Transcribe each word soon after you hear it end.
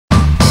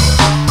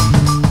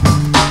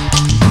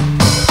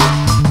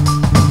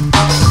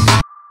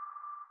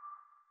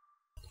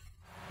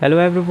Hello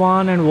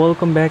everyone and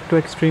welcome back to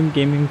Extreme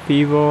Gaming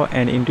Fever,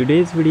 and in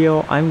today's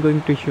video I'm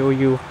going to show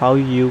you how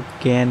you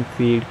can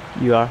feed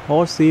your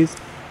horses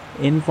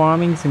in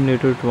Farming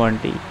Simulator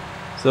 20.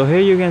 So here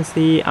you can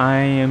see I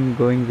am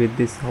going with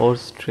this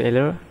horse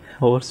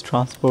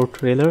transport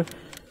trailer.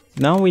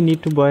 Now we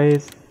need to buy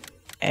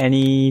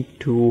any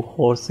 2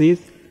 horses.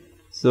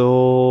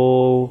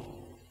 So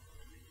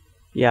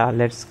yeah,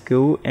 let's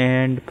go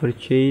and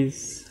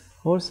purchase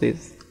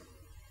horses.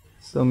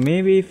 So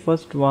maybe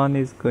first one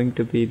is going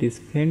to be this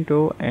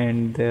Pinto,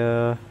 and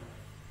the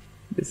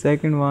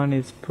second one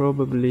is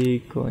probably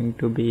going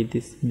to be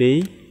this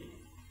Bay.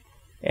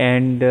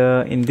 And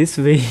in this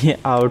way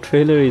our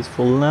trailer is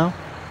full now,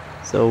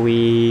 so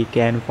we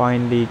can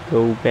finally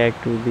go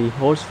back to the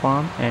horse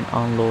farm and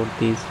unload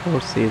these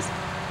horses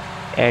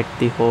at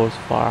the horse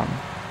farm.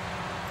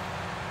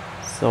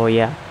 So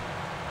yeah,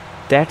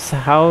 that's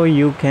how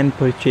you can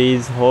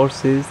purchase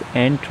horses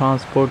and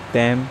transport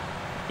them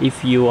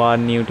if you are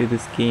new to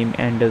this game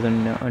and do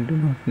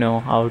not know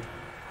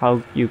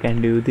how you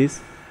can do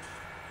this.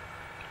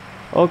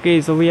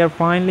 Okay, so we are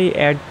finally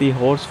at the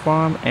horse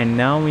farm, and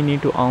now we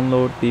need to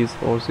unload these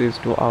horses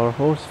to our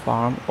horse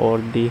farm, or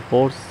the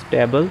horse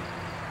stable.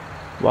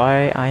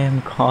 Why I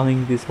am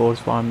calling this horse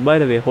farm, by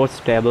the way, horse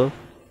stable.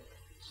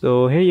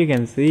 So here you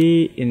can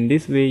see in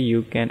this way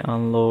you can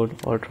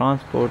unload or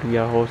transport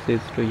your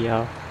horses to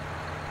your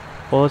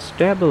horse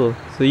stable.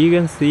 So you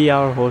can see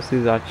our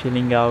horses are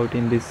chilling out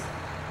in this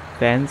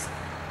fence.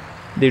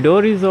 The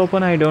door is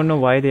open, I don't know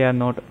why they are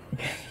not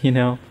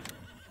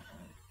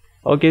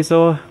Okay,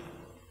 so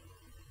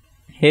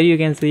here you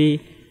can see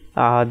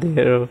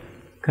their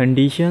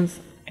conditions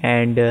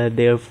and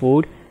their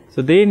food.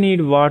 So they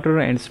need water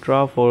and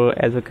straw for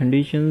as a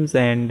conditions,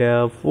 and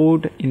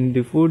food. In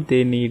the food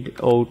they need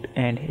oat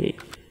and hay.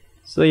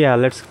 So yeah,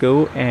 let's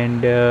go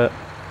and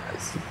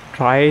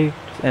try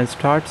and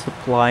start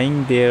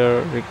supplying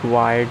their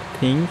required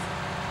things.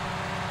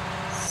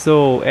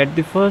 So at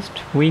the first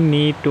we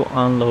need to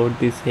unload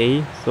this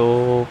hay.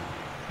 So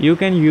you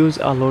can use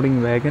a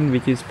loading wagon,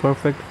 which is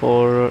perfect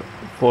for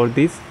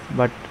this,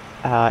 but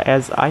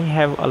as I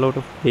have a lot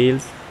of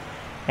bales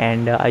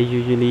and I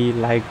usually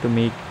like to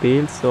make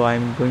bales, so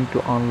I'm going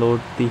to unload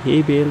the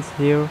hay bales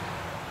here.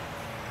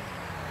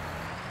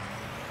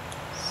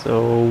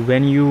 So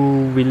when you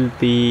will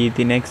be in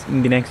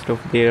the next of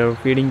their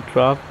feeding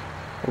trough,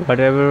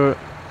 whatever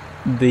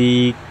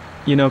the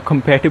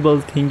compatible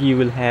thing you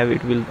will have,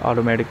 it will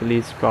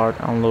automatically start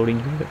unloading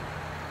here,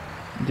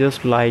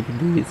 just like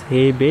these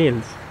hay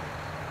bales.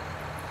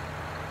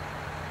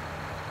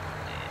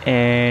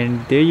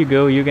 And there you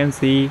go, you can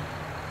see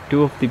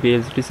 2 of the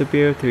bales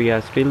disappear, 3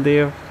 are still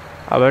there.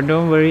 But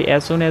don't worry,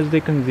 as soon as they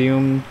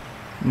consume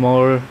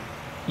more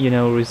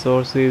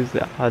resources,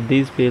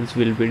 these bales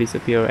will be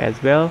disappear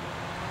as well.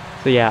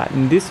 So yeah,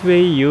 in this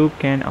way you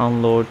can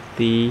unload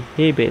the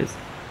hay bales.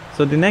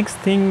 So the next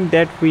thing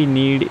that we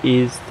need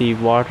is the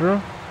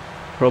water,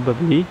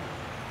 probably.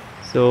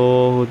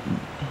 So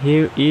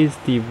here is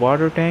the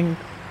water tank.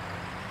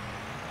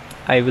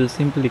 I will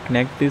simply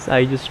connect this.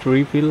 I just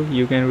refill.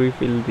 You can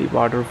refill the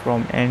water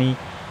from any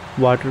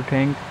water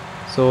tank.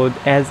 So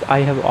as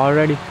I have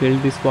already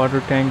filled this water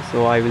tank,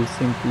 so I will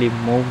simply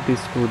move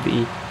this to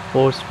the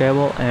horse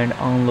stable and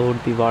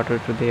unload the water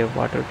to their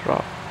water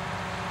trough.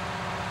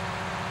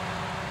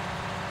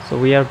 So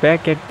we are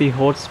back at the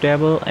horse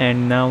stable,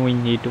 and now we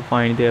need to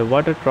find their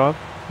water trough,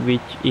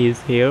 which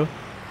is here,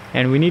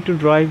 and we need to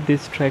drive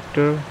this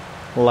tractor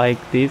like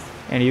this,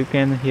 and you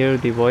can hear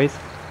the voice.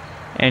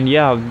 And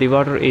yeah, the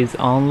water is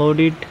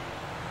unloaded,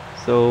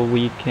 so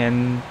we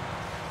can,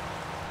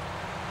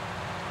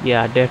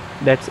 yeah,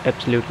 that's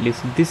absolutely.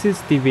 So this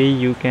is the way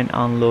you can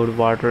unload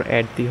water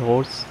at the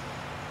horse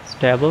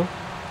stable.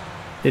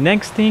 The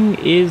next thing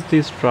is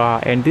the straw,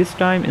 and this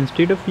time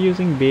instead of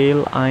using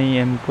bale I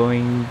am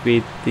going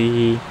with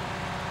the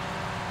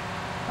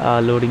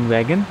loading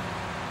wagon,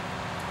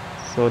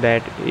 so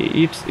that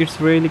it's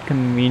really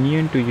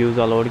convenient to use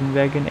a loading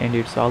wagon, and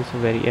it's also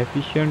very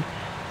efficient.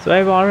 So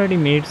I've already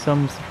made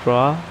some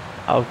straw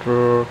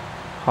after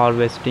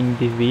harvesting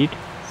the wheat,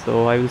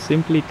 so I will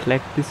simply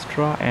collect this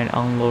straw and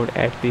unload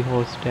at the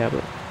horse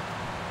stable.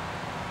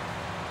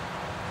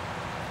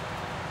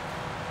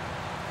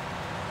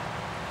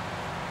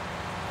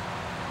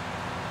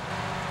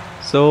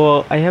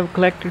 So I have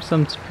collected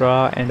some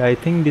straw, and I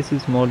think this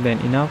is more than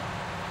enough.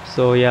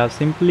 So yeah,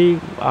 simply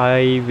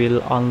I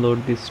will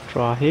unload this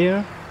straw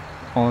here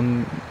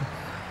on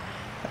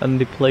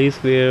the place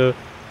where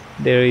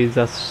there is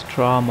a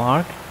straw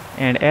mark,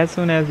 and as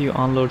soon as you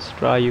unload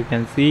straw, you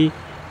can see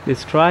the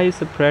straw is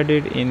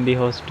spreaded in the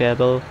horse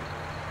stable,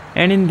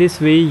 and in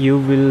this way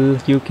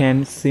you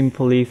can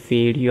simply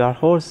feed your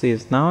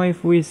horses. Now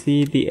if we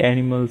see the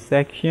animal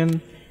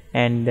section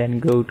and then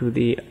go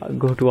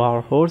to our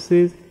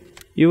horses,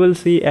 you will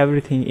see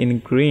everything in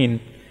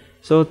green.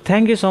 So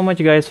thank you so much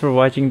guys for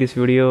watching this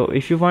video.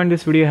 If you find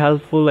this video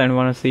helpful and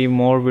want to see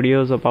more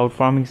videos about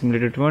Farming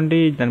Simulator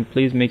 20, then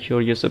please make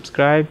sure you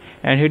subscribe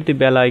and hit the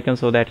bell icon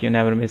so that you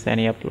never miss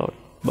any upload.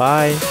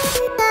 Bye.